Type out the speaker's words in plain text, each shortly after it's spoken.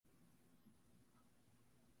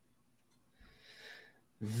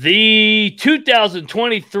The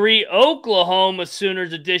 2023 Oklahoma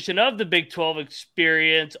Sooners edition of the Big 12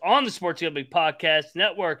 Experience on the Sports Gambling Podcast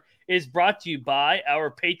Network is brought to you by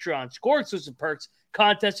our Patreon. Score exclusive perks,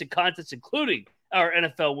 contests, including our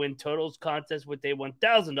NFL win totals contest with a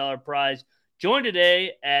 $1,000 prize. Join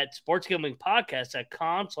today at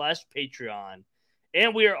sportsgamblingpodcast.com/Patreon.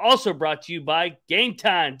 And we are also brought to you by Game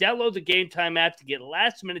Time. Download the Game Time app to get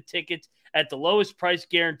last-minute tickets at the lowest price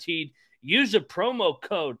guaranteed. Use a promo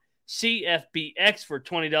code CFBX for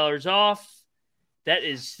 $20 off. That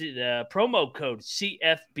is the promo code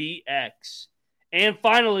CFBX. And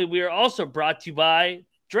finally, we are also brought to you by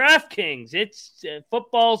DraftKings. It's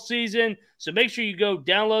football season, so make sure you go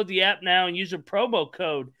download the app now and use a promo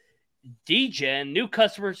code DGEN. New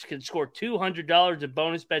customers can score $200 in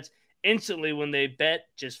bonus bets instantly when they bet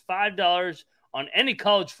just $5 on any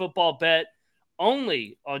college football bet,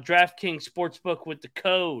 only on DraftKings Sportsbook with the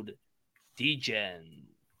code DGEN.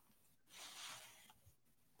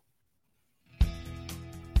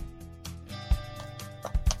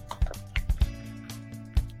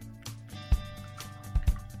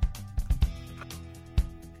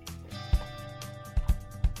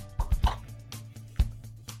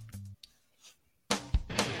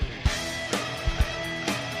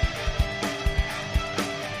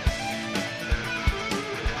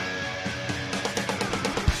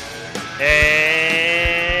 And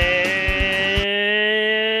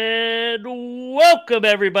welcome,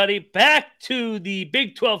 everybody, back to the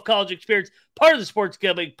Big 12 College Experience, part of the Sports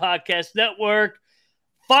Gambling Podcast Network.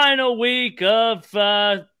 Final week of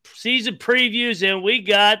season previews, and we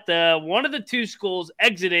got one of the two schools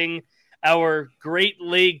exiting our great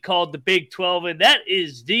league called the Big 12, and that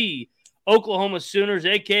is the Oklahoma Sooners,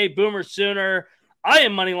 a.k.a. Boomer Sooner. I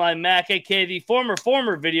am Moneyline Mac, a.k.a. the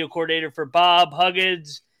former video coordinator for Bob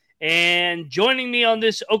Huggins. And joining me on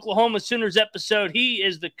this Oklahoma Sooners episode, he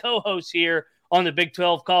is the co-host here on the Big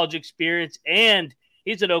 12 College Experience, and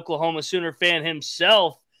he's an Oklahoma Sooner fan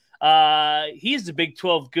himself. He's the Big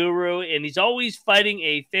 12 guru, and he's always fighting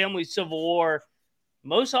a family civil war,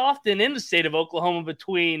 most often in the state of Oklahoma,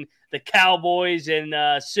 between the Cowboys and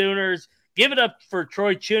Sooners. Give it up for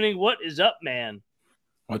Troy Tuning. What is up, man?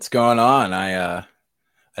 What's going on?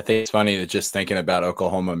 I think it's funny that just thinking about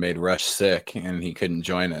Oklahoma made Rush sick and he couldn't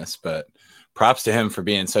join us, but props to him for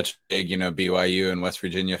being such a big, BYU and West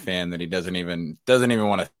Virginia fan that he doesn't even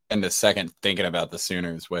want to spend a second thinking about the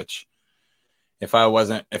Sooners, which if I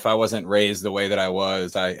wasn't raised the way that I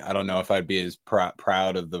was, I don't know if I'd be as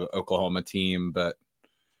proud of the Oklahoma team, but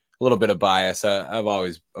a little bit of bias. I've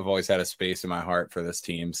always had a space in my heart for this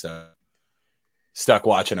team, so stuck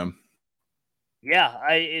watching them.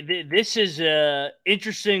 Yeah, this is an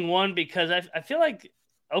interesting one because I feel like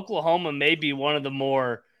Oklahoma may be one of the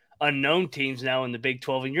more unknown teams now in the Big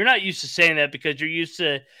 12. And you're not used to saying that because you're used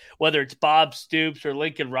to whether it's Bob Stoops or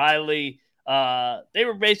Lincoln Riley. They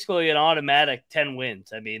were basically an automatic 10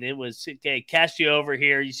 wins. I mean, it was, okay, cast you over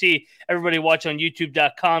here. You see everybody watch on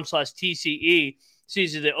youtube.com/TCE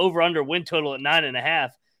sees the over-under win total at 9.5.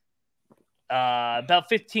 About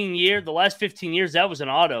the last 15 years, that was an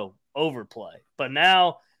auto overplay. But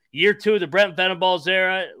now, year two of the Brent Venables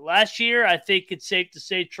era. Last year, I think it's safe to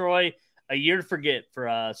say, Troy, a year to forget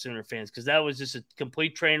for Sooner fans because that was just a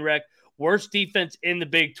complete train wreck. Worst defense in the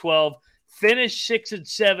Big 12. Finished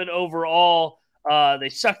 6-7 overall. They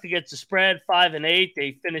sucked against the spread, 5-8.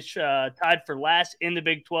 They finished tied for last in the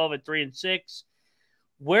Big 12 at 3-6.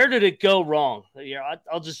 Where did it go wrong? Yeah,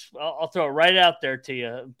 I'll throw it right out there to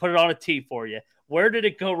you. Put it on a tee for you. Where did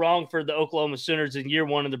it go wrong for the Oklahoma Sooners in year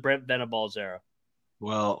one of the Brent Venables era?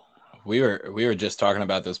 Well, we were just talking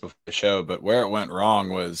about this before the show, but where it went wrong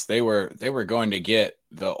was they were going to get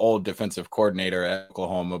the old defensive coordinator at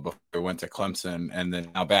Oklahoma before he went to Clemson, and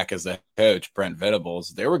then now back as the coach, Brent Venables.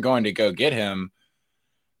 They were going to go get him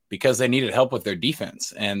because they needed help with their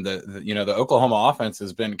defense, and the Oklahoma offense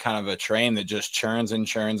has been kind of a train that just churns and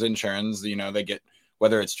churns and churns. They get,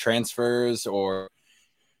 whether it's transfers or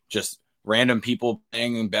just random people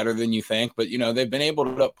playing better than you think, but they've been able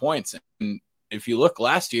to put up points. And if you look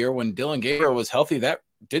last year when Dylan Gabriel was healthy, that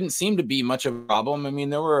didn't seem to be much of a problem. I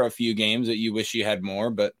mean, there were a few games that you wish you had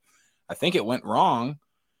more, but I think it went wrong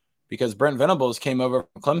because Brent Venables came over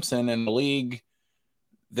from Clemson in a league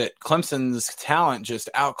that Clemson's talent just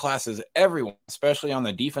outclasses everyone, especially on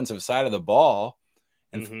the defensive side of the ball,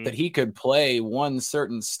 and that he could play one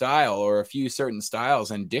certain style or a few certain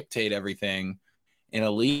styles and dictate everything in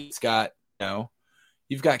a league that's got,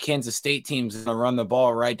 you've got Kansas State teams that run the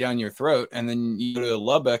ball right down your throat, and then you go to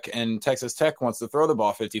Lubbock and Texas Tech wants to throw the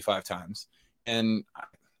ball 55 times. And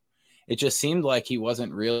it just seemed like he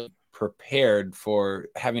wasn't really prepared for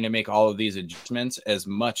having to make all of these adjustments as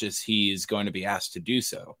much as he's going to be asked to do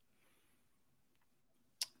so.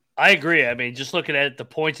 I agree. I mean, just looking at the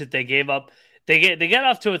points that they gave up, they got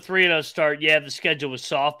off to a 3-0 start. Yeah, the schedule was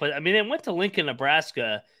soft, but I mean, they went to Lincoln,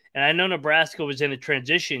 Nebraska, and I know Nebraska was in a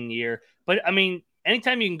transition year, but I mean,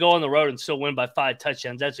 anytime you can go on the road and still win by 5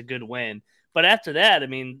 touchdowns, that's a good win. But after that, I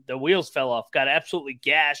mean, the wheels fell off, got absolutely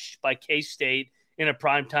gashed by K-State in a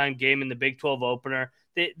primetime game in the Big 12 opener.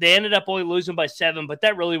 They ended up only losing by 7, but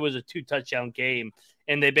that really was a 2-touchdown game,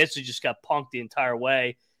 and they basically just got punked the entire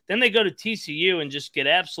way. Then they go to TCU and just get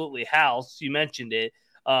absolutely housed. You mentioned it.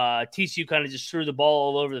 TCU kind of just threw the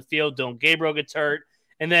ball all over the field. Dylan Gabriel gets hurt.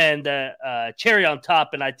 And then the cherry on top,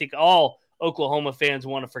 and I think all Oklahoma fans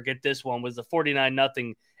want to forget this one, was the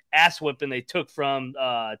 49-0 ass whipping they took from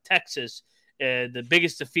Texas, the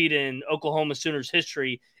biggest defeat in Oklahoma Sooners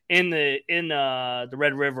history in the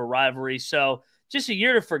Red River rivalry. So just a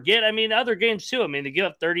year to forget. I mean, other games too. I mean, they give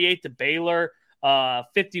up 38 to Baylor,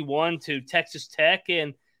 51 to Texas Tech,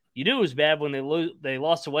 and you knew it was bad when they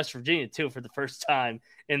lost to West Virginia, too, for the first time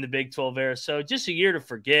in the Big 12 era. So just a year to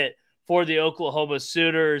forget for the Oklahoma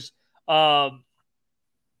Sooners. Do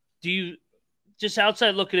you, just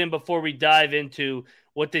outside looking in before we dive into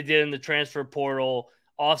what they did in the transfer portal,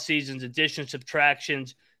 off seasons, additions,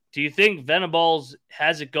 subtractions, do you think Venables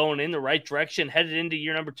has it going in the right direction headed into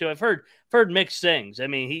year number 2? I've heard mixed things. I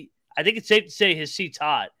mean, I think it's safe to say his seat's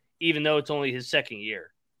hot, even though it's only his second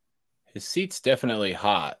year. His seat's definitely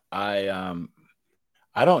hot. I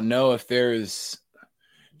don't know if there's,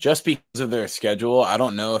 just because of their schedule, I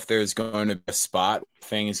don't know if there's going to be a spot where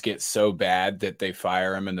things get so bad that they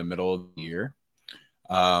fire him in the middle of the year.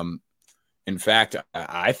 In fact,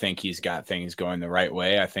 I think he's got things going the right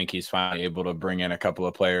way. I think he's finally able to bring in a couple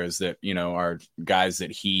of players that, you know, are guys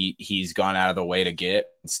that he's gone out of the way to get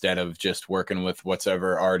instead of just working with what's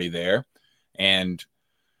ever already there. And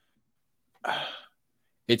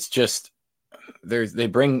it's just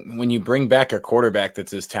when you bring back a quarterback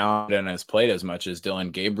that's as talented and has played as much as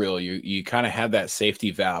Dylan Gabriel, you kind of have that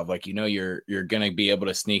safety valve. Like, you know, you're going to be able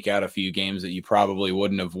to sneak out a few games that you probably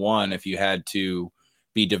wouldn't have won if you had to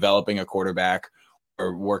be developing a quarterback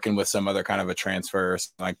or working with some other kind of a transfer or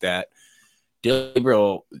something like that. Dylan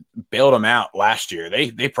Gabriel bailed them out last year.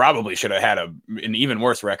 They probably should have had an even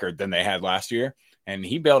worse record than they had last year. And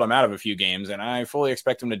he bailed them out of a few games, and I fully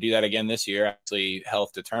expect him to do that again this year. Actually,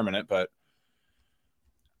 health determinant, but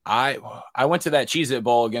I went to that Cheez-It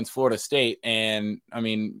Bowl against Florida State, and I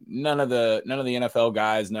mean, none of the NFL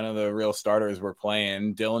guys, none of the real starters were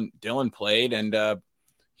playing. Dylan played, and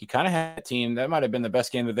he kind of had a team that might have been the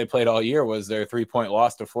best game that they played all year. Was their 3-point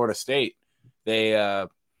loss to Florida State. They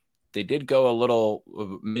did go a little,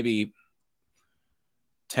 maybe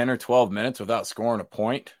 10 or 12 minutes without scoring a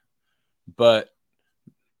point, but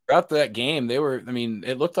throughout that game,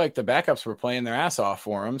 it looked like the backups were playing their ass off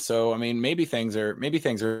for them. So, I mean, maybe things are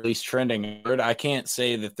at least trending upward. I can't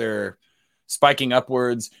say that they're spiking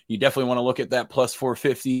upwards. You definitely want to look at that plus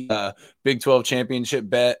 450 Big 12 championship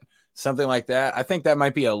bet, something like that. I think that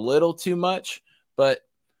might be a little too much, but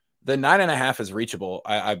the 9.5 is reachable,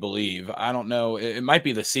 I believe. I don't know. It might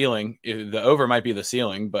be the ceiling. The over might be the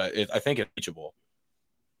ceiling, but I think it's reachable.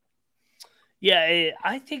 Yeah,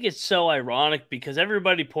 I think it's so ironic because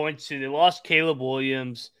everybody points to they lost Caleb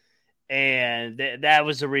Williams, and that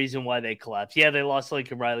was the reason why they collapsed. Yeah, they lost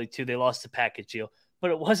Lincoln Riley too. They lost the package deal,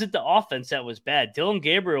 but it wasn't the offense that was bad. Dylan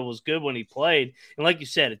Gabriel was good when he played, and like you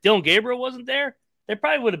said, if Dylan Gabriel wasn't there, they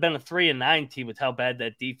probably would have been a 3-9 team with how bad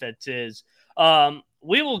that defense is.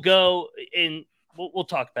 We will go in. We'll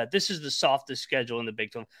talk about it. This is the softest schedule in the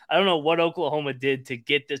Big 12. I don't know what Oklahoma did to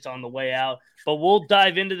get this on the way out, but we'll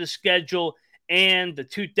dive into the schedule and the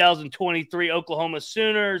 2023 Oklahoma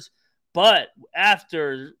Sooners. But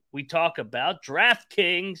after we talk about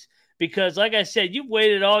DraftKings, because like I said, you've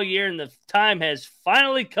waited all year and the time has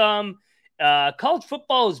finally come. College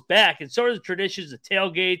football is back, and so are the traditions of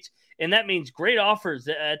tailgates, and that means great offers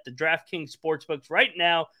at the DraftKings Sportsbooks. Right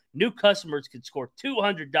now, new customers can score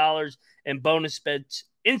 $200 in bonus bets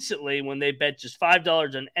instantly when they bet just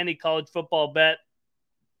 $5 on any college football bet.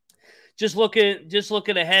 Just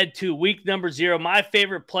looking ahead to week number 0, my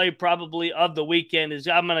favorite play probably of the weekend is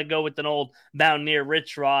I'm going to go with an old Mountaineer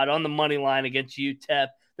Rich Rod on the money line against UTEP.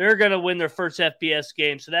 They're going to win their first FBS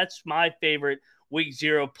game, so that's my favorite week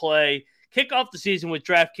 0 play. Kick off the season with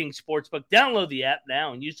DraftKings Sportsbook. Download the app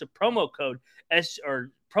now and use the promo code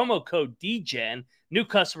DGEN. New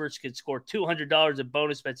customers can score $200 in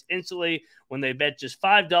bonus bets instantly when they bet just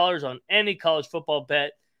 $5 on any college football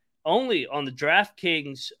bet. Only on the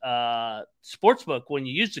DraftKings Sportsbook when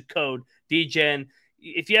you use the code DGEN.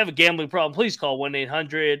 If you have a gambling problem, please call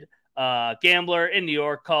 1-800 gambler. In New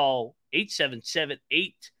York, call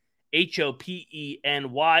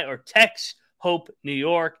 877-8-HOPENY or text HOPE New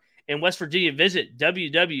York. In West Virginia, visit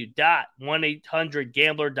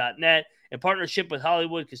www.1800gambler.net. In partnership with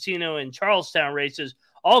Hollywood Casino and Charlestown Races,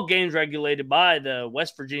 all games regulated by the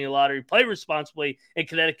West Virginia Lottery. Play responsibly. In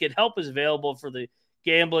Connecticut, help is available for the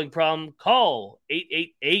gambling problem. Call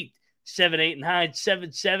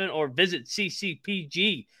 888-789-77 or visit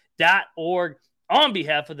ccpg.org. On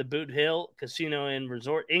behalf of the Boot Hill Casino and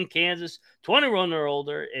Resort in Kansas, 21 or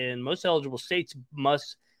older, in most eligible states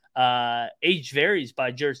must age varies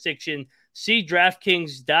by jurisdiction. See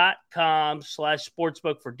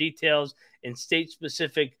DraftKings.com/sportsbook for details and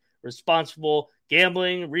state-specific responsible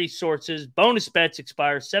gambling resources. Bonus bets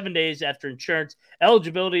expire 7 days after insurance.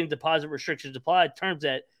 Eligibility and deposit restrictions apply. Terms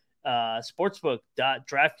at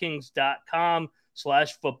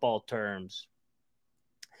sportsbook.draftkings.com/football terms.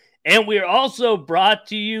 And we are also brought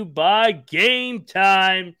to you by Game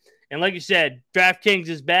Time. And like you said, DraftKings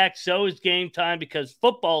is back. So is Game Time because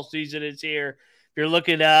football season is here. If you're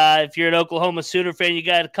looking, if you're an Oklahoma Sooner fan, you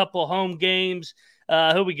got a couple home games.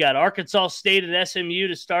 Who we got? Arkansas State and SMU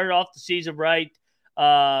to start off the season right.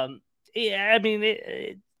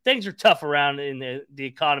 Things are tough around in the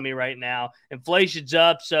economy right now. Inflation's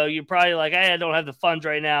up, so you're probably like, I don't have the funds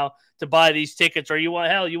right now to buy these tickets. Or you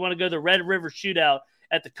want to go to the Red River Shootout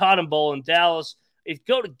at the Cotton Bowl in Dallas.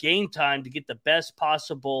 Go to Game Time to get the best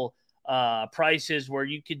possible prices where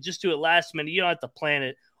you could just do it last minute. You don't have to plan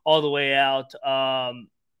it all the way out.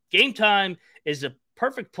 Game Time is a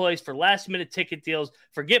perfect place for last-minute ticket deals.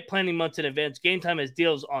 Forget planning months in advance. Game Time has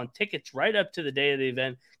deals on tickets right up to the day of the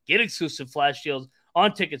event. Get exclusive flash deals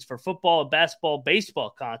on tickets for football, basketball, baseball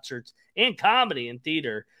concerts, and comedy and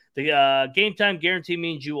theater. The Game Time guarantee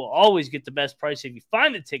means you will always get the best price if you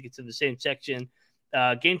find the tickets in the same section.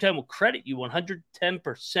 Game Time will credit you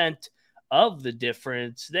 110% of the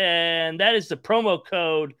difference. Then that is the promo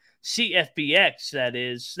code CFBX. That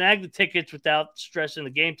is, snag the tickets without stressing the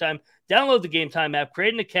Game Time. Download the Game Time app,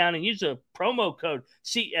 create an account, and use the promo code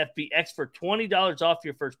CFBX for $20 off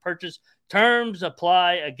your first purchase. Terms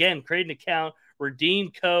apply. Again, create an account,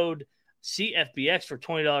 redeem code CFBX for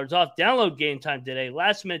 $20 off. Download Game Time today.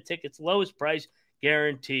 Last minute tickets, lowest price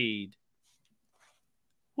guaranteed.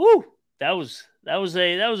 Woo! That was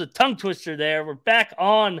a tongue twister there. We're back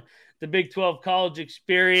on the Big 12 college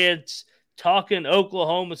experience, talking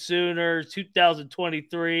Oklahoma Sooners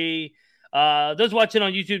 2023. Those watching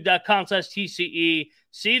on youtube.com/TCE,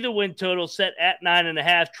 see the win total set at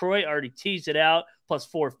 9.5. Troy already teased it out, plus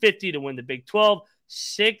 450 to win the Big 12.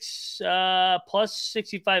 Plus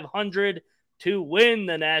 6,500 to win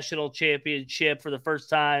the national championship for the first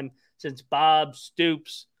time since Bob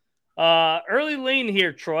Stoops. Early lean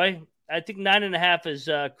here, Troy. I think 9.5 is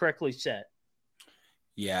correctly set.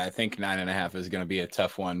 Yeah, I think 9.5 is going to be a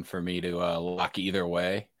tough one for me to lock either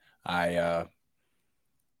way. I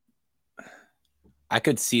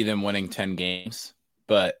could see them winning 10 games,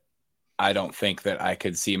 but I don't think that I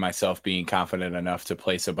could see myself being confident enough to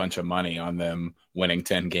place a bunch of money on them winning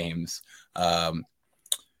 10 games.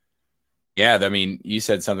 Yeah, I mean, you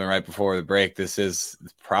said something right before the break. This is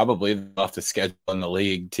probably the toughest schedule in the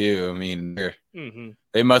league, too. I mean,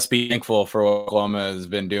 they must be thankful for what Oklahoma has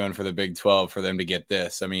been doing for the Big 12 for them to get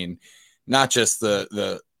this. I mean, not just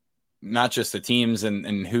the teams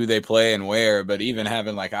and who they play and where, but even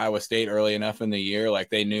having like Iowa State early enough in the year, like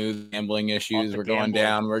they knew the gambling issues were going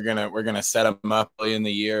down. We're gonna set them up early in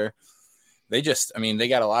the year. They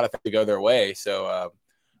got a lot of things to go their way. So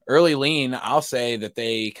early lean, I'll say that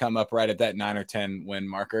they come up right at that 9 or 10 win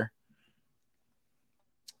marker.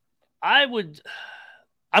 I'm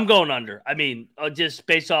going under. I mean, just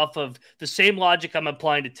based off of the same logic I'm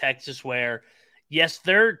applying to Texas, where yes,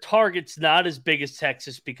 their target's not as big as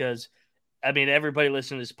Texas because, I mean, everybody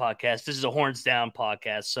listening to this podcast, this is a horns down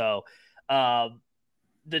podcast. So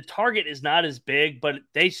the target is not as big, but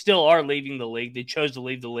they still are leaving the league. They chose to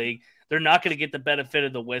leave the league. They're not going to get the benefit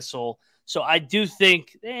of the whistle. So I do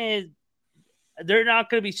think they're not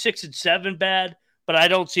going to be 6-7 bad, but I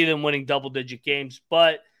don't see them winning double-digit games.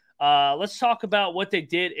 But let's talk about what they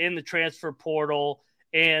did in the transfer portal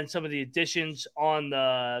and some of the additions on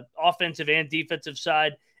the offensive and defensive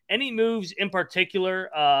side. Any moves in particular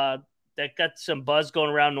that got some buzz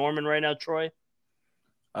going around Norman right now, Troy?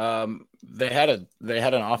 They had an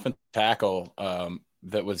offensive tackle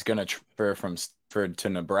that was going to transfer from Stanford to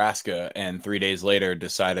Nebraska, and 3 days later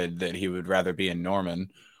decided that he would rather be in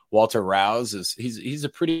Norman. Walter Rouse he's a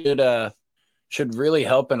pretty good should really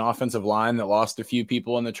help an offensive line that lost a few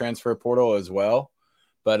people in the transfer portal as well.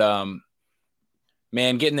 But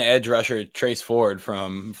man, getting the edge rusher Trace Ford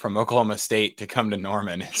from Oklahoma State to come to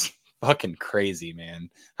Norman fucking crazy, man.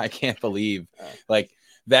 I can't believe like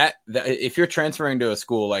that if you're transferring to a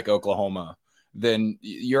school like Oklahoma, then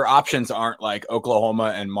your options aren't like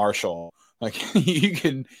Oklahoma and Marshall. Like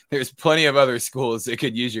there's plenty of other schools that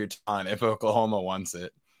could use your talent if Oklahoma wants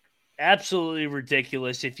it. Absolutely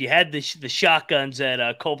ridiculous. If you had the shotguns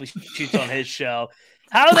that Colby shoots on his show,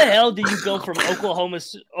 how the hell do you go from Oklahoma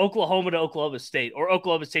to Oklahoma State, or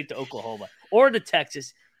Oklahoma State to Oklahoma, or to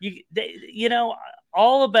Texas?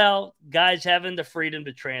 All about guys having the freedom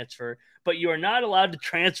to transfer, but you are not allowed to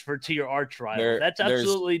transfer to your arch rival. That's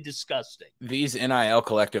absolutely disgusting. These NIL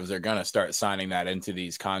collectives are going to start signing that into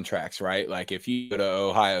these contracts, right? Like if you go to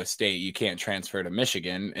Ohio State, you can't transfer to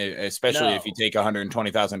Michigan, especially if you take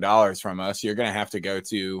 $120,000 from us. You're going to have to go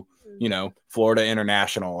to, Florida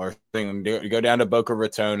International or something. Go down to Boca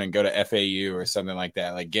Raton and go to FAU or something like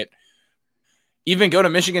that. Like even go to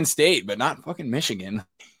Michigan State, but not fucking Michigan.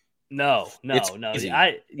 No.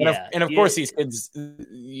 Of course, these kids,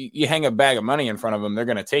 you hang a bag of money in front of them, they're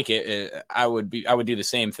going to take it. I would do the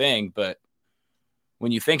same thing. But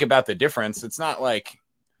when you think about the difference, it's not like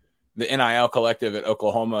the NIL collective at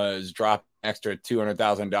Oklahoma is dropping extra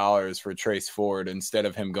 $200,000 for Trace Ford instead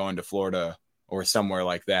of him going to Florida or somewhere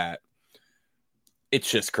like that. It's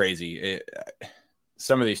just crazy.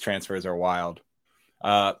 Some of these transfers are wild.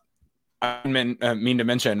 I mean to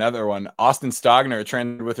mention another one. Austin Stogner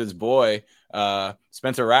transferred with his boy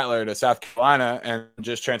Spencer Rattler to South Carolina and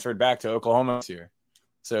just transferred back to Oklahoma this year.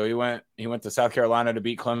 So he went to South Carolina to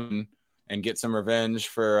beat Clemson and get some revenge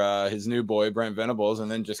for his new boy Brent Venables, and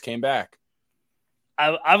then just came back.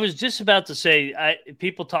 I was just about to say,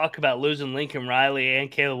 people talk about losing Lincoln Riley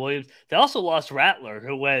and Caleb Williams. They also lost Rattler,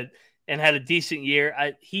 who went and had a decent year.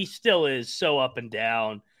 He still is so up and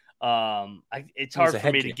down. It's hard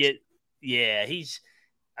for me to get. Yeah, he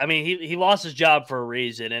lost his job for a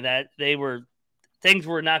reason, and that things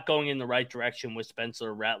were not going in the right direction with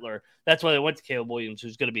Spencer Rattler. That's why they went to Caleb Williams,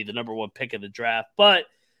 who's going to be the number one pick of the draft. But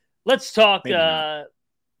let's talk. I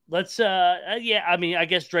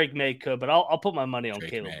guess Drake May could, but I'll put my money on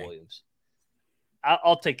Caleb Williams.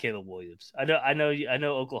 I'll take Caleb Williams. I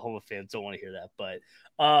know Oklahoma fans don't want to hear that, but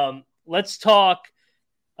let's talk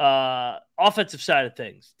offensive side of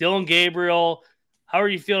things. Dillon Gabriel. How are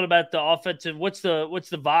you feeling about the offensive? What's the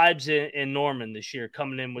vibes in Norman this year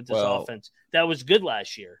coming in with this offense that was good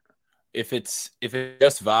last year? If it's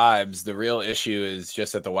just vibes, the real issue is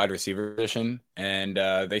just at the wide receiver position, and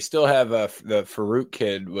they still have the Farouk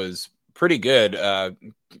kid was pretty good,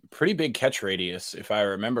 pretty big catch radius if I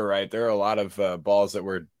remember right. There are a lot of balls that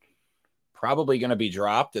were probably going to be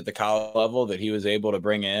dropped at the college level that he was able to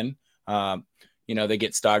bring in. They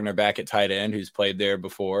get Stogner back at tight end, who's played there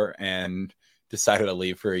before, and decided to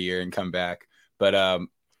leave for a year and come back. But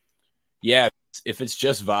if it's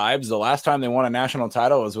just vibes, the last time they won a national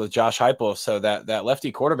title was with Josh Heupel. So that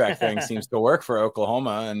lefty quarterback thing seems to work for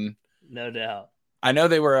Oklahoma. And no doubt. I know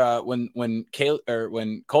they were when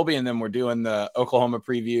Colby and them were doing the Oklahoma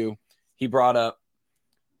preview, he brought up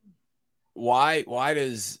why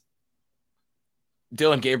does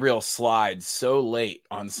Dillon Gabriel slide so late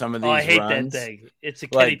on some of these runs? I hate that thing. It's a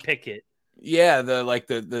Kenny Pickett. Yeah,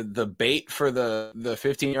 the bait for the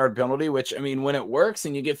 15-yard penalty, which, I mean, when it works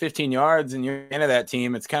and you get 15 yards and you're into that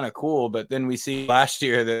team, it's kind of cool. But then we see last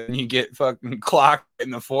year that you get fucking clocked in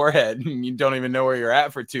the forehead and you don't even know where you're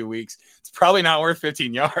at for 2 weeks. It's probably not worth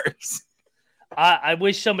 15 yards. I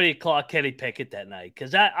wish somebody clocked Kenny Pickett that night,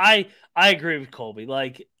 because I agree with Colby.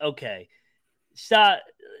 Like, okay,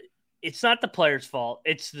 it's not the player's fault.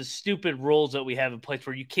 It's the stupid rules that we have in place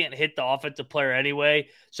where you can't hit the offensive player anyway.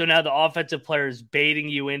 So now the offensive player is baiting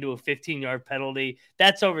you into a 15-yard penalty.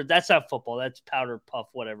 That's over. That's not football. That's powder puff,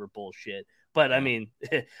 whatever bullshit. But, I mean,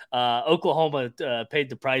 Oklahoma paid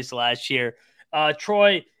the price last year.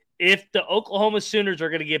 Troy, if the Oklahoma Sooners are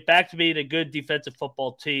going to get back to being a good defensive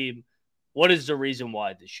football team, what is the reason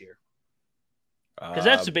why this year? Because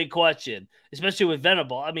that's a big question, especially with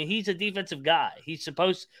Venable. I mean, he's a defensive guy.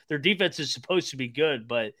 Their defense is supposed to be good,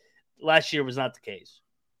 but last year was not the case.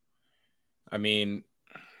 I mean,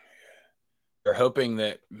 you're hoping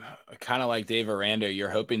that, kind of like Dave Aranda,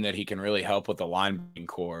 you're hoping that he can really help with the linebacking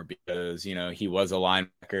core, because, he was a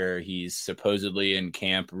linebacker. He's supposedly in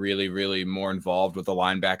camp really, really more involved with the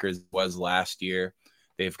linebackers than was last year.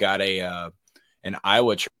 They've got an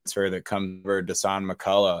Iowa transfer that comes over, Dasan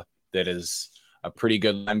McCullough, that is a pretty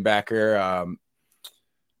good linebacker.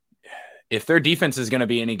 If their defense is going to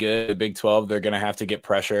be any good, the Big 12, they're going to have to get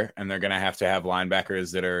pressure, and they're going to have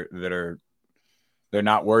linebackers that are they're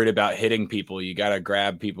not worried about hitting people. You got to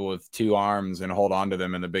grab people with two arms and hold on to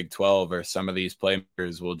them in the Big 12, or some of these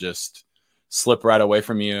playmakers will just slip right away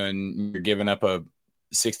from you, and you're giving up a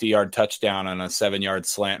 60-yard touchdown on a 7-yard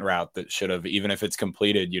slant route that should have, even if it's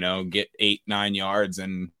completed, get 8-9 yards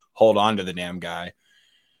and hold on to the damn guy.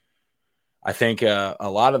 I think a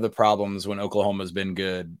lot of the problems when Oklahoma's been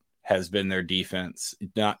good has been their defense,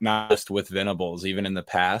 not just with Venables, even in the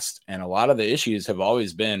past. And a lot of the issues have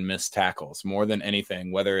always been missed tackles more than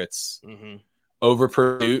anything, whether it's over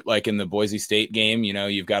pursuit, like in the Boise State game.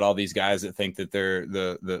 You've got all these guys that think that they're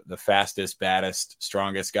the fastest, baddest,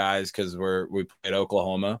 strongest guys because we play at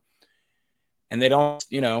Oklahoma. And they don't,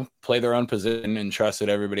 play their own position and trust that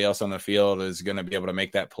everybody else on the field is going to be able to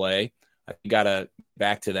make that play. You got to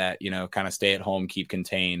back to that, kind of stay at home, keep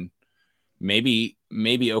contained. Maybe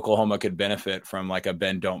Oklahoma could benefit from like a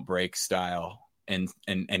bend don't break style and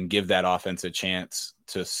give that offense a chance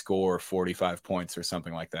to score 45 points or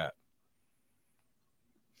something like that.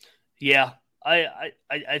 Yeah, I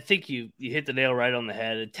think you hit the nail right on the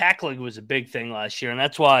head. And tackling was a big thing last year, and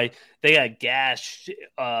that's why they got gashed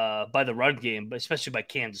by the run game, but especially by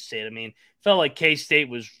Kansas State. I mean, it felt like K-State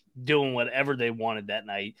was doing whatever they wanted that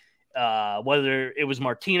night. Whether it was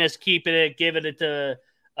Martinez keeping it, giving it to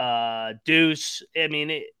Deuce. I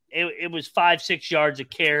mean, it was 5-6 yards a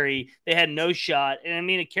carry. They had no shot. And I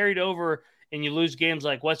mean, it carried over, and you lose games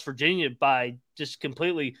like West Virginia by just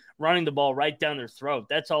completely running the ball right down their throat.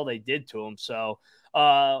 That's all they did to them. So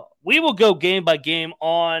we will go game by game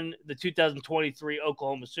on the 2023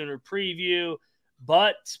 Oklahoma Sooner preview.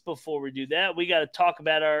 But before we do that, we got to talk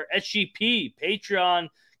about our SGP Patreon,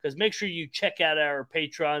 because make sure you check out our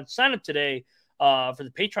Patreon. Sign up today for the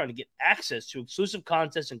Patreon to get access to exclusive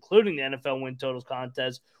contests, including the NFL Win Totals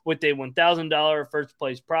contest with a $1,000 first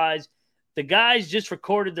place prize. The guys just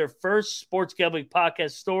recorded their first sports gambling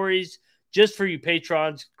podcast stories just for you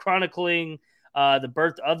patrons, chronicling the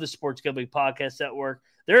birth of the Sports Gambling Podcast Network.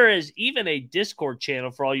 There is even a Discord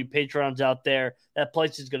channel for all you patrons out there. That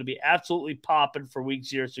place is going to be absolutely popping for week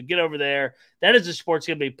 0. So get over there. That is the Sports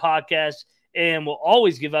Gambling Podcast, and we'll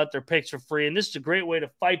always give out their picks for free. And this is a great way to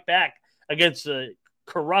fight back against the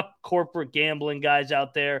corrupt corporate gambling guys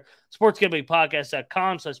out there.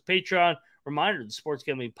 SportsGamblingPodcast.com/Patreon. Reminder, the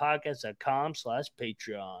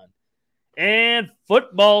SportsGamblingPodcast.com/Patreon. And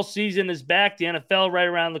football season is back. The NFL right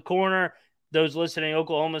around the corner. Those listening,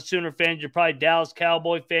 Oklahoma Sooner fans, you're probably Dallas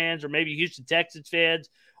Cowboy fans or maybe Houston Texans fans.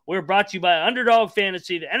 We're brought to you by Underdog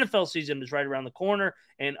Fantasy. The NFL season is right around the corner,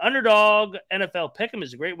 and Underdog NFL Pick'em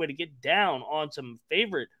is a great way to get down on some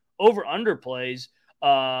favorite over-under plays.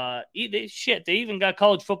 They even got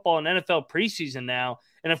college football and NFL preseason now.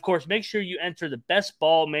 And, of course, make sure you enter the Best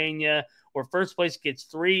Ball Mania, where first place gets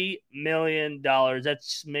 $3 million.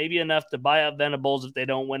 That's maybe enough to buy out Venables if they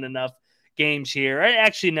don't win enough games here.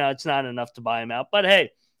 Actually, no, it's not enough to buy him out. But, hey,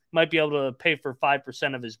 might be able to pay for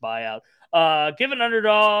 5% of his buyout. Give an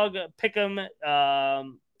Underdog, pick him. I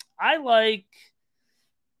like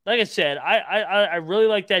I said, I really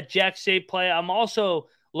like that Jack State play. I'm also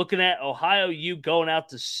looking at Ohio U going out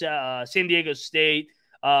to San Diego State.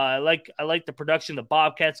 I like the production the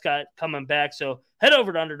Bobcats got coming back. So head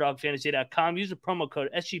over to UnderdogFantasy.com. Use the promo code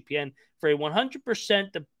SGPN for a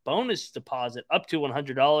 100% bonus deposit up to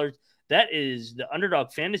 $100. That is the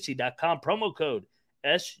UnderdogFantasy.com promo code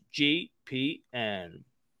SGPN.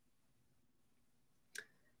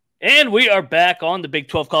 And we are back on the Big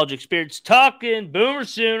 12 College Experience talking Boomer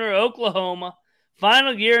Sooner, Oklahoma.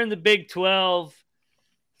 Final year in the Big 12.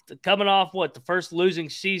 Coming off, the first losing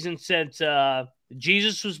season since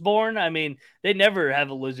Jesus was born? I mean, they never have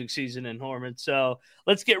a losing season in Norman. So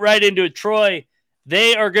let's get right into it. Troy,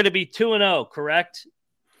 they are going to be 2-0, correct?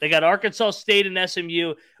 They got Arkansas State and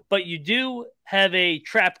SMU, but you do have a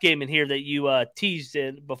trap game in here that you teased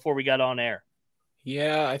in before we got on air.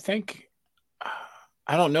 Yeah,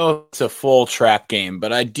 I don't know if it's a full trap game,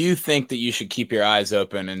 but I do think that you should keep your eyes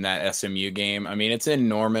open in that SMU game. I mean, it's in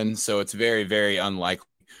Norman, so it's very, very unlikely.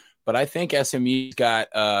 But I think SMU's got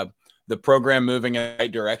the program moving in the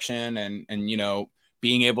right direction and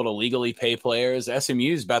being able to legally pay players.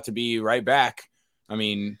 SMU's about to be right back. I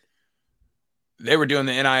mean, they were doing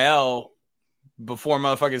the NIL before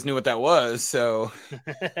motherfuckers knew what that was, so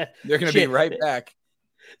they're going to be right back.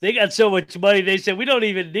 They got so much money. They said we don't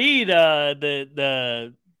even need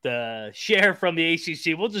the share from the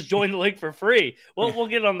ACC. We'll just join the league for free. We'll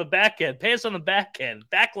get on the back end. Pay us on the back end.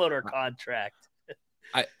 Backload our contract.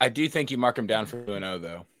 I do think you mark them down for 2-0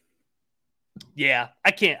 though. Yeah,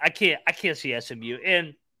 I can't see SMU.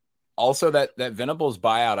 And also that Venables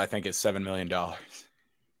buyout I think is $7 million.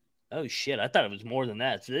 Oh shit! I thought it was more than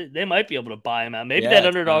that. So they might be able to buy him out. Maybe that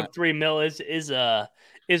Underdog $3 million is a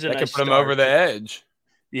nice could put him over the edge.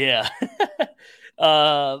 Yeah.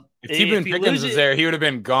 If T-Boone Pickens was there, he would have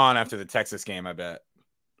been gone after the Texas game, I bet.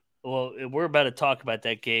 Well, we're about to talk about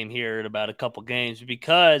that game here in about a couple games,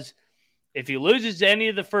 because if he loses any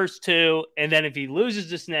of the first two, and then if he loses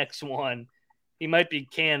this next one, he might be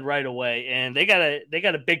canned right away. And they got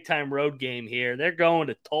a big time road game here. They're going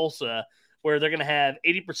to Tulsa, where they're going to have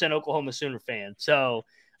 80% Oklahoma Sooner fans. So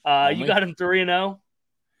you got him 3-0.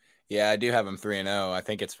 Yeah, I do have them 3-0. I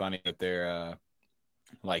think it's funny that they're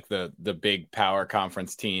like the big power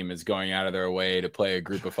conference team is going out of their way to play a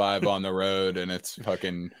group of 5 on the road, and it's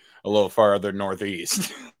fucking a little farther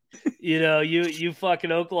northeast. You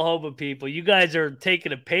fucking Oklahoma people, you guys are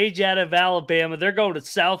taking a page out of Alabama. They're going to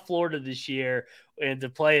South Florida this year and to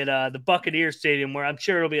play at the Buccaneer Stadium, where I'm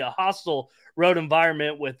sure it'll be a hostile road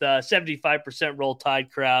environment with 75% Roll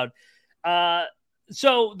Tide crowd.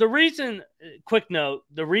 So the reason, quick note,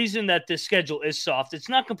 the reason that this schedule is soft, it's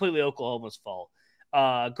not completely Oklahoma's fault.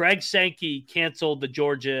 Greg Sankey canceled the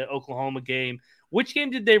Georgia-Oklahoma game. Which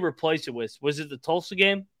game did they replace it with? Was it the Tulsa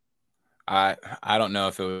game? I don't know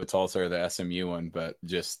if it was Tulsa or the SMU one, but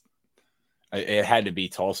just it had to be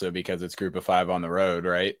Tulsa because it's group of 5 on the road,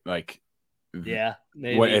 right? Like, yeah,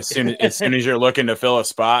 maybe. As soon as you're looking to fill a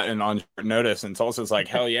spot and on notice, and Tulsa's like,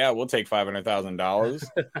 hell yeah, we'll take $500,000.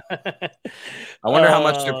 I wonder how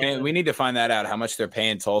much they're paying. We need to find that out. How much they're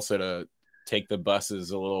paying Tulsa to take the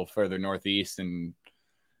buses a little further northeast and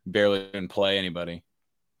barely even play anybody.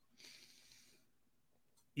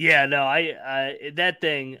 Yeah, no, that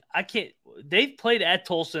thing, I can't. They've played at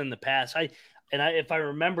Tulsa in the past. If I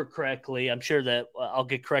remember correctly, I'm sure that I'll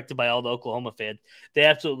get corrected by all the Oklahoma fans. They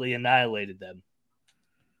absolutely annihilated them.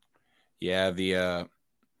 Yeah,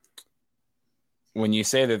 when you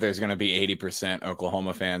say that there's going to be 80%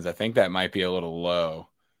 Oklahoma fans, I think that might be a little low.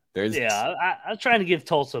 I'm trying to give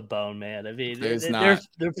Tulsa a bone, man. I mean, their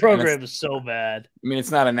program is so bad. I mean,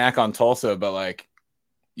 it's not a knack on Tulsa, but like,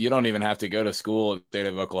 you don't even have to go to school in the state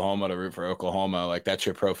of Oklahoma to root for Oklahoma. Like, that's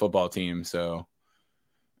your pro football team. So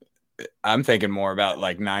I'm thinking more about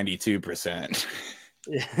like 92%.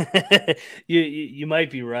 You might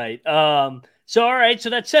be right. So, all right. So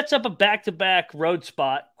that sets up a back-to-back road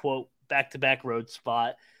spot, quote, back-to-back road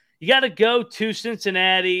spot. You got to go to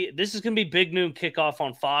Cincinnati. This is going to be big noon kickoff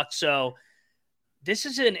on Fox. So this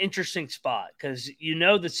is an interesting spot because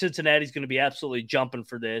that Cincinnati's going to be absolutely jumping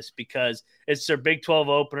for this because it's their Big 12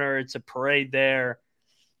 opener. It's a parade there.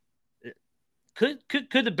 Could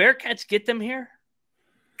the Bearcats get them here?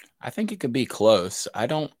 I think it could be close. They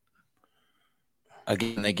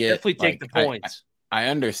definitely take the points. I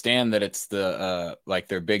understand that it's the like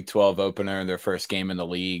their Big 12 opener, their first game in the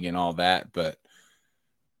league and all that, but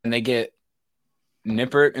and they get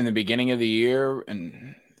Nippert in the beginning of the year,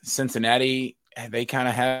 and Cincinnati, they kind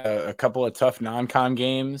of have a couple of tough non-con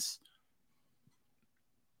games.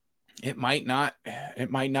 It might not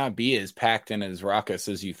be as packed and as raucous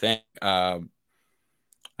as you think. I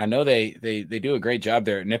know they do a great job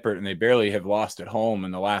there at Nippert, and they barely have lost at home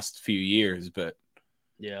in the last few years, but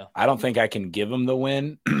yeah, I don't think I can give them the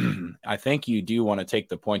win. I think you do want to take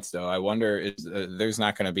the points, though. I wonder there's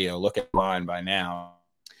not going to be a look at line by now.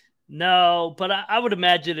 No, but I would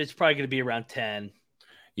imagine it's probably going to be around 10.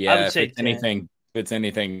 Yeah, I would say if it's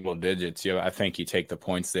anything double digits, I think you take the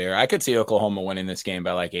points there. I could see Oklahoma winning this game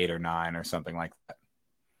by like 8 or 9 or something like that.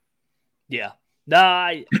 Yeah. No,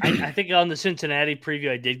 I think on the Cincinnati preview,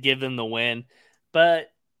 I did give them the win, but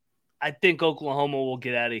I think Oklahoma will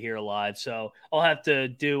get out of here alive. So I'll have to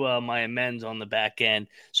do my amends on the back end.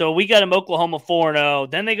 So we got them Oklahoma 4-0.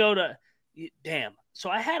 Then they go to – damn. So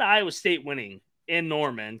I had Iowa State winning in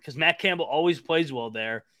Norman because Matt Campbell always plays well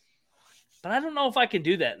there. But I don't know if I can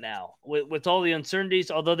do that now with all the uncertainties,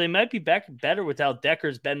 although they might be back better without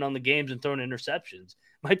Deckers betting on the games and throwing interceptions.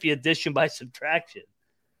 Might be addition by subtraction.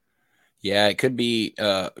 Yeah, it could be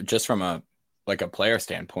just from a player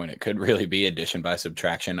standpoint, it could really be addition by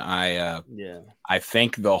subtraction. I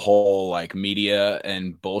think the whole like media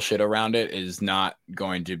and bullshit around it is not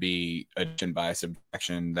going to be addition by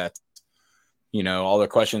subtraction. That's all the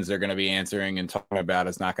questions they're going to be answering and talking about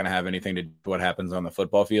is not going to have anything to do with what happens on the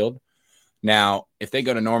football field. Now, if they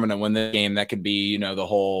go to Norman and win the game, that could be, the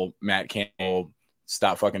whole Matt Campbell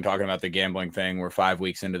stop fucking talking about the gambling thing. We're 5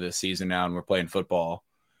 weeks into this season now and we're playing football.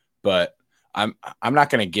 But I'm not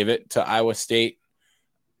going to give it to Iowa State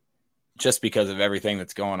just because of everything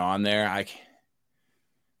that's going on there.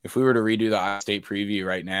 If we were to redo the Iowa State preview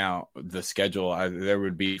right now, the schedule, there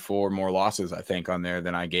would be 4 more losses, I think, on there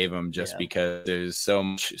than I gave them just because there's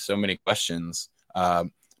so many questions. No,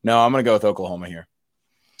 I'm going to go with Oklahoma here.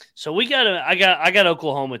 So I got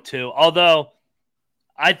Oklahoma too. Although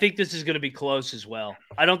I think this is going to be close as well.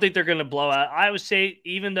 I don't think they're going to blow out Iowa State,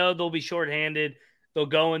 even though they'll be shorthanded. They'll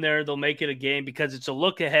go in there, they'll make it a game because it's a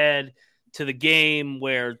look ahead to the game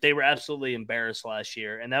where they were absolutely embarrassed last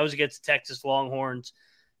year, and that was against the Texas Longhorns.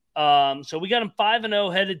 So we got them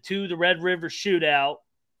 5-0 headed to the Red River Shootout.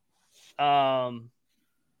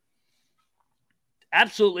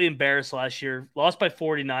 Absolutely embarrassed last year. Lost by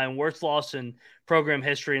 49. Worst loss in program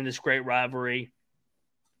history in this great rivalry.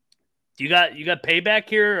 You got payback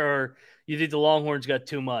here, or you think the Longhorns got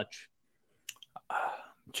too much?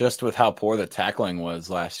 Just with how poor the tackling was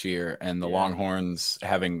last year and the Longhorns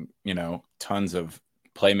having, tons of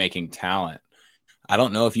playmaking talent. I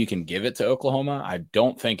don't know if you can give it to Oklahoma. I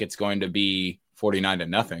don't think it's going to be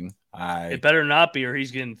 49-0. It better not be, or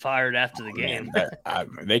he's getting fired after the game.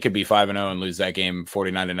 They could be 5-0 and lose that game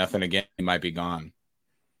 49-0 again. He might be gone.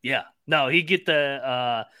 Yeah. No, he get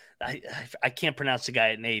the I can't pronounce the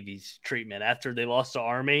guy at Navy's treatment after they lost to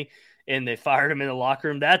Army and they fired him in the locker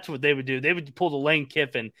room. That's what they would do. They would pull the Lane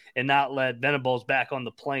Kiffin and not let Venables back on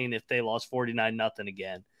the plane if they lost 49-0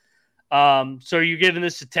 again. So are you giving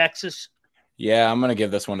this to Texas? Yeah, I'm going to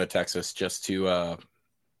give this one to Texas just to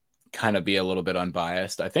kind of be a little bit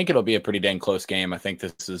unbiased. I think it'll be a pretty dang close game. I think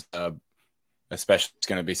this is especially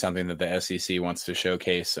going to be something that the SEC wants to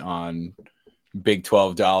showcase on Big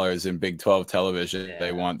 12 dollars and Big 12 television. Yeah.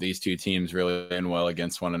 They want these two teams really in well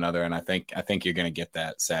against one another, and I think you're going to get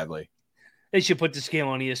that, sadly. They should put this game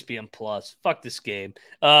on ESPN Plus. Fuck this game.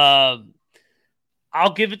 I'll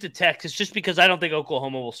give it to Texas just because I don't think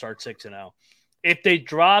Oklahoma will start 6-0. If they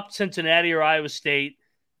drop Cincinnati or Iowa State,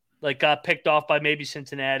 like got picked off by maybe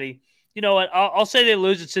Cincinnati, you know what? I'll say they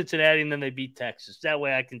lose at Cincinnati and then they beat Texas. That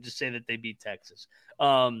way I can just say that they beat Texas.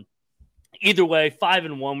 Either way,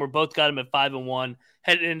 5-1. We're both got them at 5-1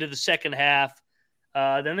 headed into the second half.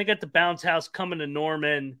 Then they got the bounce house coming to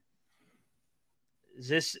Norman.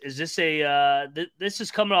 This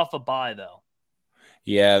is coming off a bye though?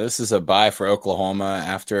 Yeah, this is a bye for Oklahoma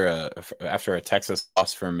after a Texas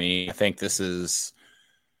loss for me. I think this is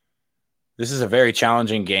a very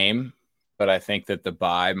challenging game, but I think that the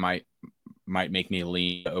bye might make me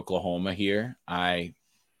lean to Oklahoma here.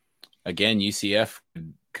 UCF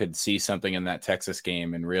could see something in that Texas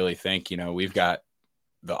game and really think, we've got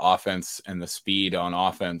the offense and the speed on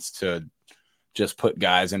offense to just put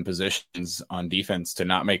guys in positions on defense to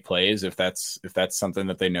not make plays. If that's something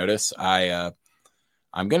that they notice,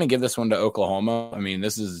 I'm going to give this one to Oklahoma. I mean,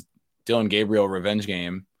 this is Dillon Gabriel revenge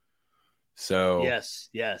game. So yes,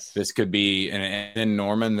 this could be in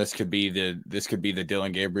Norman. This could be the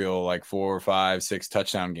Dillon Gabriel like 4 or 5, 6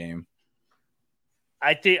 touchdown game.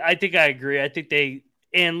 I think I agree. I think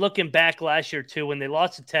and looking back last year too, when they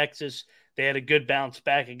lost to Texas, they had a good bounce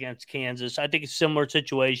back against Kansas. I think it's a similar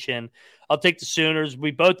situation. I'll take the Sooners.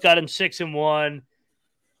 We both got them 6-1.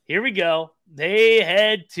 Here we go. They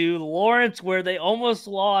head to Lawrence, where they almost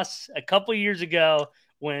lost a couple years ago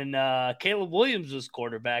when Caleb Williams was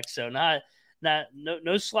quarterback. So no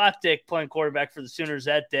slapdick playing quarterback for the Sooners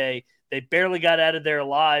that day. They barely got out of there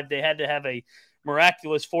alive. They had to have a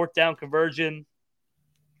miraculous 4th down conversion.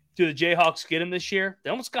 Do the Jayhawks get him this year? They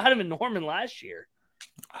almost got him in Norman last year.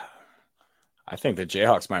 I think the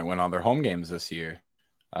Jayhawks might win all their home games this year.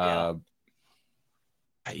 Yeah,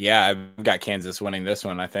 I've got Kansas winning this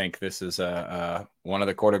one. I think this is one of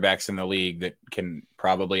the quarterbacks in the league that can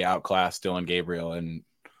probably outclass Dillon Gabriel. And,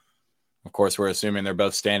 of course, we're assuming they're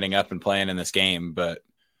both standing up and playing in this game. But,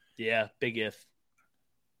 yeah, big if.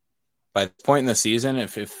 By the point in the season,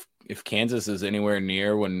 if Kansas is anywhere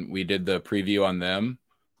near when we did the preview on them,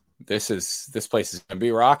 this place is going to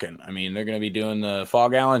be rocking. I mean, they're going to be doing the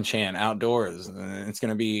Fog Allen chant outdoors. It's going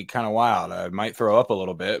to be kind of wild. I might throw up a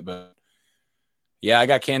little bit, but yeah, I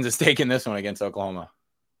got Kansas taking this one against Oklahoma.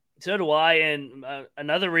 So do I. And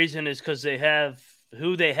another reason is because they have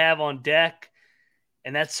who they have on deck,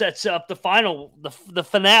 and that sets up the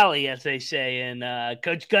finale, as they say. And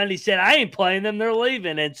Coach Gundy said, I ain't playing them. They're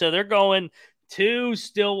leaving. And so they're going to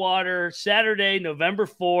Stillwater Saturday, November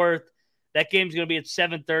 4th. That game's going to be at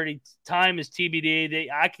 7:30. Time is TBD.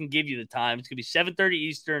 I can give you the time. It's going to be 7:30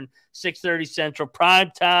 Eastern, 6:30 Central,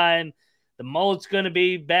 prime time. The Mullet's going to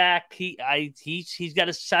be back. He's got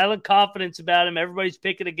a silent confidence about him. Everybody's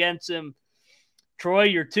picking against him. Troy,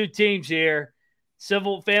 your two teams here.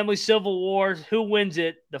 Family Civil War. Who wins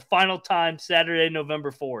it? The final time, Saturday,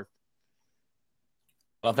 November 4th.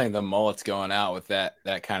 I don't think the Mullet's going out with that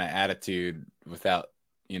kind of attitude without,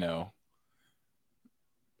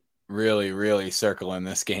 really, really circling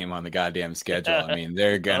this game on the goddamn schedule. I mean,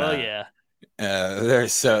 they're gonna. Oh yeah.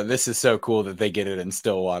 This is so cool that they get it in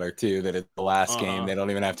Stillwater too. That it's the last game. They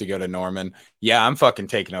don't even have to go to Norman. Yeah, I'm fucking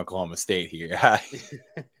taking Oklahoma State here.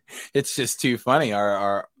 It's just too funny.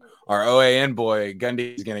 Our OAN boy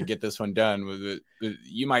Gundy is gonna get this one done.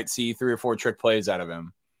 You might see 3 or 4 trick plays out of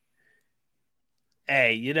him.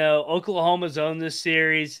 Hey, Oklahoma's owned this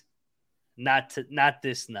series. Not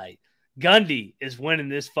this night. Gundy is winning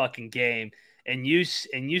this fucking game, and you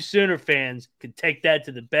Sooner fans can take that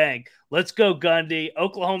to the bank. Let's go, Gundy.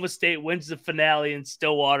 Oklahoma State wins the finale in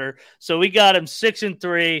Stillwater, so we got him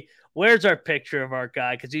 6-3. Where's our picture of our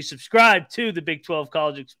guy? Because he subscribed to the Big 12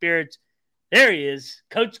 College Experience. There he is,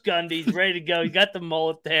 Coach Gundy's ready to go. He got the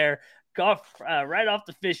mullet there, right off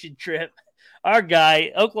the fishing trip. Our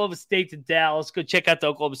guy, Oklahoma State to Dallas. Go check out the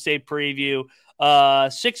Oklahoma State preview.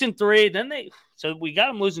 6-3. Then so we got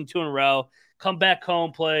them losing 2 in a row. Come back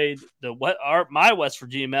home, played my West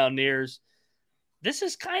Virginia Mountaineers. This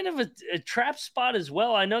is kind of a trap spot as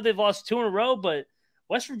well. I know they've lost 2 in a row, but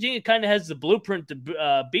West Virginia kind of has the blueprint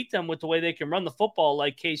to beat them with the way they can run the football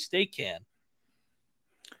like K-State can.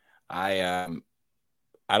 I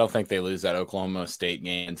don't think they lose that Oklahoma State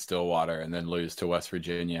game in Stillwater and then lose to West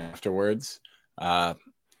Virginia afterwards. I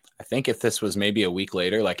think if this was maybe a week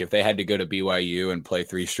later, like if they had to go to BYU and play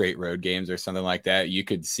 3 straight road games or something like that, you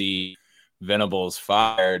could see Venables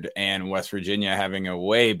fired and West Virginia having a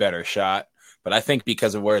way better shot. But I think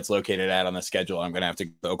because of where it's located at on the schedule, I'm going to have to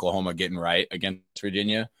go Oklahoma getting right against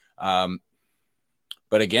Virginia. But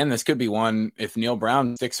again, this could be one, if Neil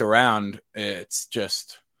Brown sticks around, it's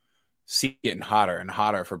just getting hotter and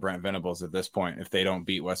hotter for Brent Venables at this point if they don't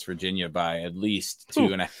beat West Virginia by at least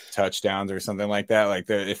 2.5 touchdowns or something like that. Like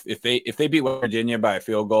if they beat West Virginia by a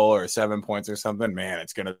field goal or 7 points or something, man,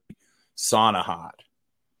 it's going to be sauna hot.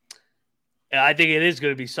 Yeah, I think it is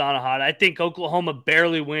going to be sauna hot. I think Oklahoma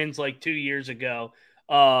barely wins like 2 years ago.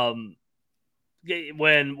 When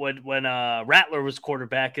Rattler was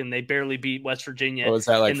quarterback and they barely beat West Virginia. Was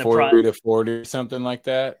that like 40-40 or something like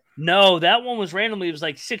that? No, that one was randomly. It was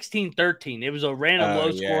like 16-13. It was a random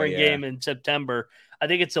low-scoring game in September. I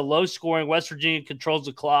think it's a low-scoring. West Virginia controls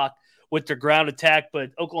the clock with their ground attack,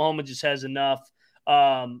 but Oklahoma just has enough.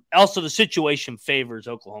 Also, the situation favors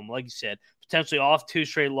Oklahoma. Like you said, potentially off 2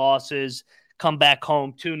 straight losses, come back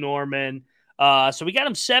home to Norman. So we got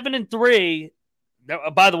them 7-3.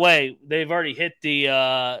 By the way, they've already hit the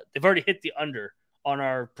under on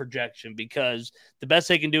our projection because the best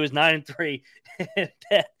they can do is 9-3.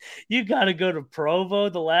 You got to go to Provo,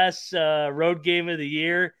 the last road game of the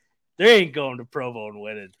year. They ain't going to Provo and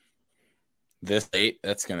winning. This late,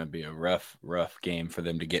 that's going to be a rough game for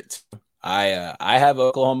them to get to. I have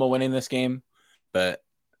Oklahoma winning this game, but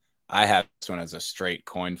I have this one as a straight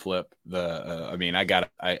coin flip. I got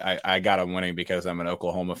them winning because I'm an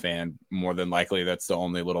Oklahoma fan. More than likely, that's the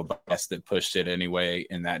only little bias that pushed it anyway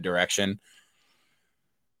in that direction.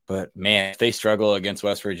 But man, if they struggle against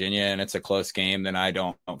West Virginia and it's a close game, then I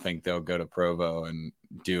don't think they'll go to Provo and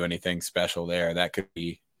do anything special there.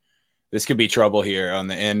 This could be trouble here on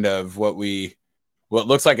the end of what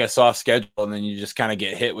looks like a soft schedule, and then you just kind of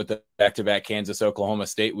get hit with the back-to-back Kansas Oklahoma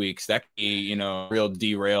State weeks. That could be, real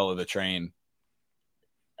derail of the train.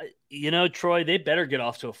 Troy, they better get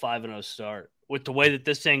off to a 5-0 start with the way that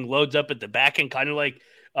this thing loads up at the back end, kind of like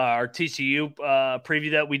our TCU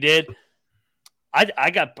preview that we did.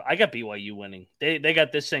 I got BYU winning. They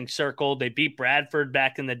got this thing circled. They beat Bradford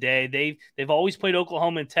back in the day. They've always played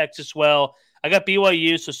Oklahoma and Texas well. I got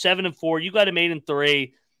BYU, so 7-4. You got them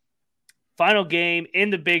 8-3. Final game in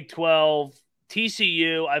the Big 12.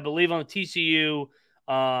 TCU, I believe on the TCU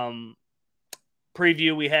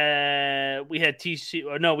preview we had TCU.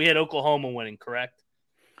 Or no, we had Oklahoma winning, correct?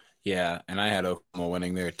 Yeah, and I had Oklahoma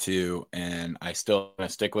winning there too, and I still want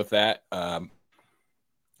to stick with that.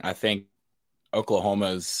 I think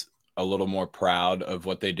Oklahoma's a little more proud of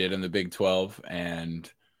what they did in the Big 12, and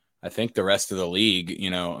I think the rest of the league,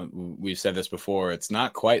 we've said this before, it's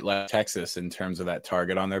not quite like Texas in terms of that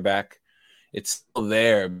target on their back. It's still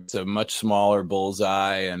there. It's a much smaller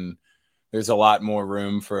bullseye, and there's a lot more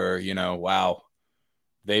room for, wow,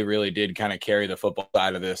 they really did kind of carry the football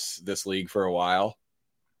side of this league for a while.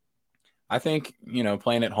 I think,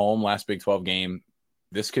 playing at home, last Big 12 game,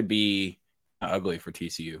 this could be ugly for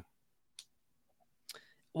TCU.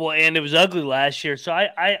 Well, and it was ugly last year, so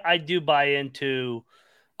I do buy into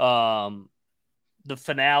the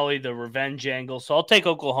finale, the revenge angle. So I'll take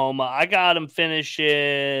Oklahoma. I got them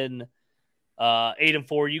finishing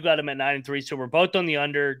 8-4. You got them at 9-3. So we're both on the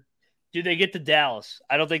under. Do they get to Dallas?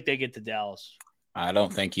 I don't think they get to Dallas. I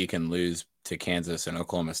don't think you can lose to Kansas and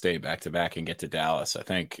Oklahoma State back to back and get to Dallas. I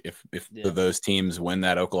think if those teams win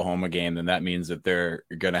that Oklahoma game, then that means that they're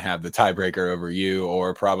going to have the tiebreaker over you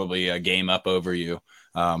or probably a game up over you.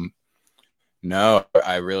 No,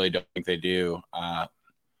 I really don't think they do.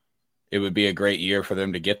 It would be a great year for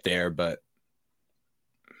them to get there, but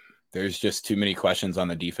there's just too many questions on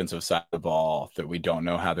the defensive side of the ball that we don't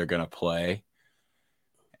know how they're going to play.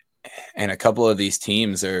 And a couple of these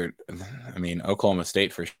teams are, I mean, Oklahoma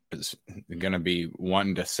State for sure is going to be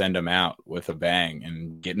wanting to send them out with a bang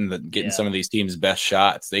and getting some of these teams' best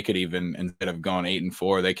shots. They could even, instead of going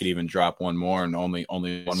 8-4, they could even drop one more and only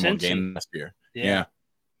one more game this year. Yeah.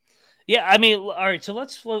 Yeah, I mean, all right. So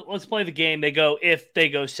let's play the game. They go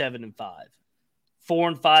 7-5,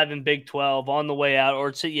 4-5 in Big 12 on the way out,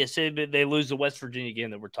 or say they lose the West Virginia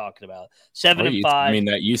game that we're talking about. 7-5. I mean,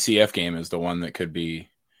 that UCF game is the one that could be,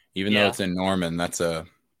 even though it's in Norman. That's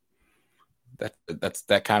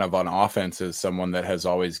that kind of on offense is someone that has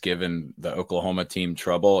always given the Oklahoma team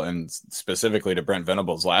trouble, and specifically to Brent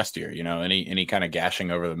Venables last year. You know, any kind of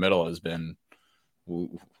gashing over the middle has been.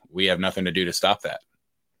 We have nothing to do to stop that.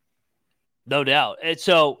 No doubt. And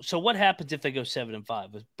so what happens if they go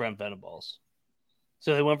 7-5 with Brent Venables?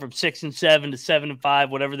 So they went from 6-7 to 7-5,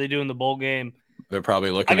 whatever they do in the bowl game. They're probably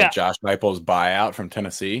looking at Josh Heupel's buyout from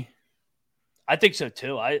Tennessee. I think so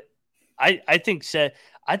too. I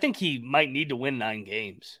think he might need to win 9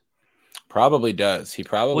 games. Probably does. He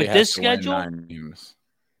probably has to win 9 games.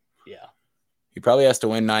 Yeah. He probably has to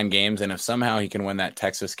win 9 games, and if somehow he can win that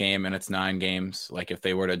Texas game and it's 9 games, like if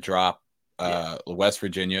they were to drop West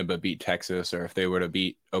Virginia but beat Texas, or if they were to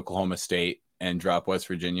beat Oklahoma State and drop West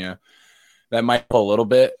Virginia, that might pull a little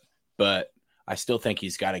bit, but I still think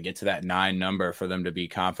he's got to get to that 9 number for them to be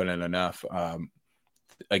confident enough.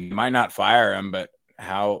 Like, you might not fire him, but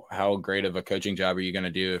how great of a coaching job are you going to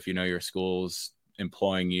do if you know your school's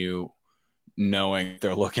employing you, knowing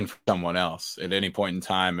they're looking for someone else at any point in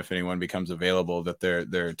time? If anyone becomes available that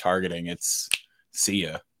they're targeting, it's see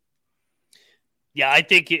ya. Yeah, I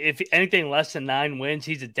think if anything less than 9 wins,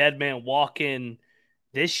 he's a dead man walking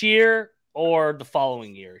this year or the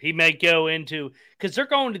following year. He may go into, because they're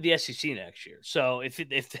going to the SEC next year. So if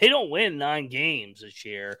they don't win 9 games this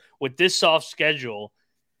year with this soft schedule,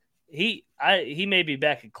 he may be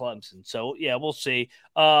back at Clemson. So yeah, we'll see.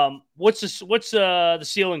 What's the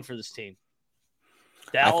ceiling for this team?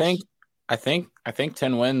 Dallas? I think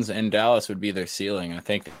 10 wins in Dallas would be their ceiling. I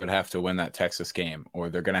think they would have to win that Texas game, or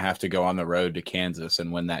they're going to have to go on the road to Kansas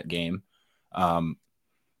and win that game, and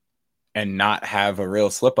not have a real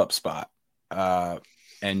slip-up spot.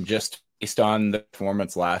 And just based on the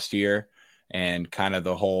performance last year and kind of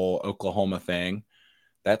the whole Oklahoma thing,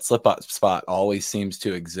 that slip-up spot always seems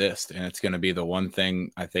to exist, and it's going to be the one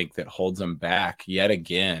thing I think that holds them back yet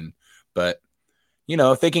again. But you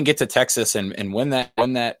know, if they can get to Texas and win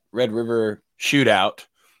that Red River shootout,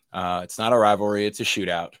 it's not a rivalry, it's a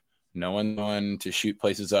shootout. No one going to shoot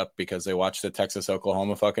places up because they watched the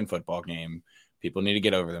Texas-Oklahoma fucking football game. People need to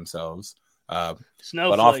get over themselves. But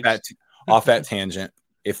off that tangent,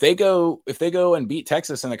 if they go and beat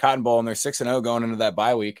Texas in the Cotton Bowl and they're 6-0 going into that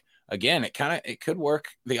bye week, again, it could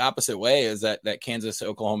work the opposite way as that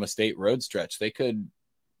Kansas-Oklahoma State road stretch. They could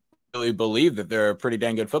really believe that they're a pretty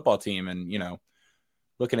dang good football team, and you know,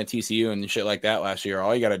 looking at TCU and shit like that last year,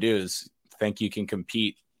 all you got to do is think you can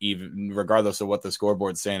compete even regardless of what the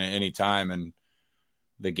scoreboard's saying at any time. And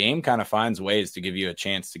the game kind of finds ways to give you a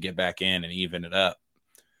chance to get back in and even it up.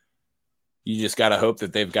 You just got to hope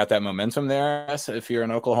that they've got that momentum there if you're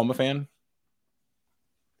an Oklahoma fan.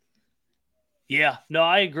 Yeah, no,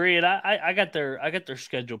 I agree. And I got their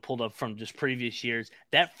schedule pulled up from just previous years.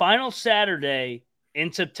 That final Saturday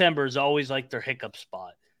in September is always like their hiccup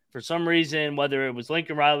spot. For some reason, whether it was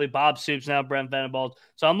Lincoln Riley, Bob Stoops, now Brent Venables.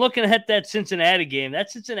 So I'm looking at that Cincinnati game.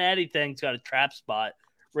 That Cincinnati thing's got a trap spot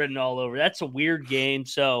written all over. That's a weird game.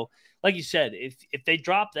 So, like you said, if they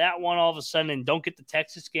drop that one all of a sudden and don't get the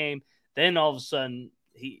Texas game, then all of a sudden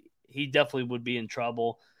he definitely would be in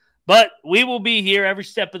trouble. But we will be here every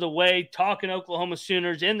step of the way talking Oklahoma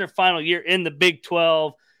Sooners in their final year in the Big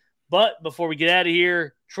 12. But before we get out of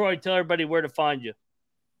here, Troy, tell everybody where to find you.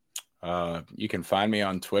 You can find me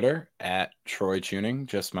on Twitter at Troy Tuning,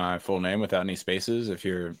 just my full name without any spaces. If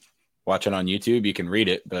you're watching on YouTube, you can read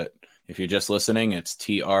it, but if you're just listening, it's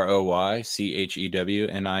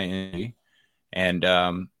TroyChewning. And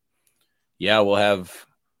we'll have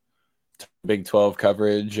Big 12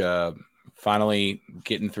 coverage. Finally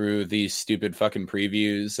getting through these stupid fucking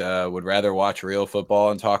previews. Would rather watch real football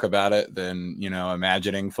and talk about it than, you know,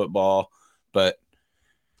 imagining football. But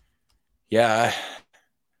yeah,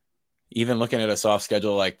 even looking at a soft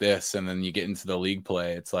schedule like this, and then you get into the league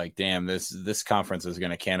play, it's like, damn, this conference is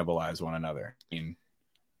going to cannibalize one another. I mean,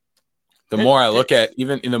 the more I look at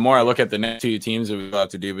the next 2 teams that we'll have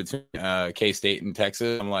to do between K-State and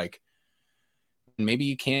Texas, I'm like, maybe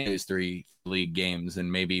you can lose 3 league games,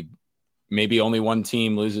 and maybe only one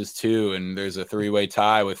team loses 2, and there's a 3-way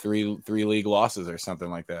tie with three league losses or something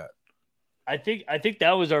like that. I think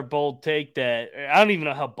that was our bold take. That I don't even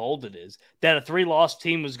know how bold it is that a 3-loss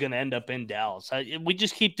team was going to end up in Dallas. We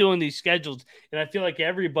just keep doing these schedules, and I feel like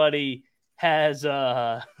everybody has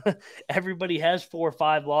everybody has 4 or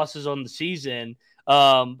 5 losses on the season.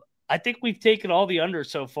 I think we've taken all the unders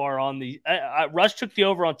so far on the. Rush took the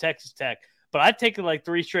over on Texas Tech, but I've taken like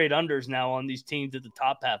 3 straight unders now on these teams at the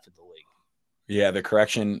top half of the league. Yeah, the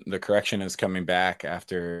correction is coming back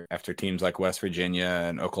after teams like West Virginia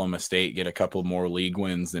and Oklahoma State get a couple more league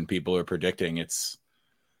wins than people are predicting.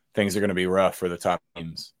 Things are going to be rough for the top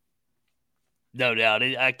teams. No doubt.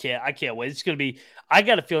 I can't wait. It's going to be. I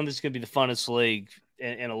got a feeling this is going to be the funnest league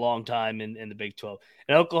in a long time in the Big 12.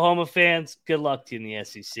 And Oklahoma fans, good luck to you in the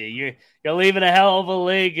SEC. You're leaving a hell of a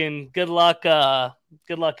league, and good luck.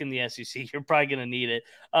 Good luck in the SEC. You're probably going to need it.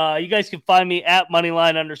 You guys can find me at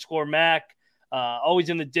Moneyline_Mac. Always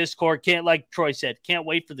in the Discord. Like Troy said, can't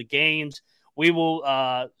wait for the games. We will.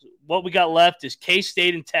 What we got left is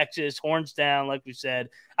K-State and Texas, horns down. Like we said,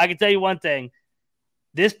 I can tell you one thing.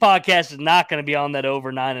 This podcast is not going to be on that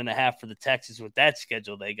over 9.5 for the Texans with that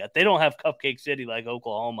schedule they got. They don't have Cupcake City like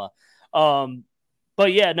Oklahoma.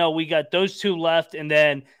 But yeah, no, we got those 2 left. And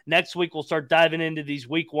then next week we'll start diving into these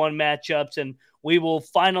week 1 matchups, and we will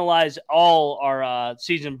finalize all our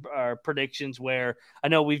season predictions, where I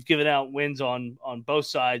know we've given out wins on both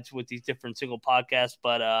sides with these different single podcasts.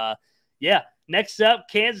 But yeah, next up,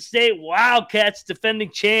 Kansas State Wildcats,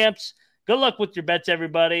 defending champs. Good luck with your bets,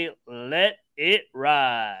 everybody. Let it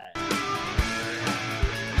ride.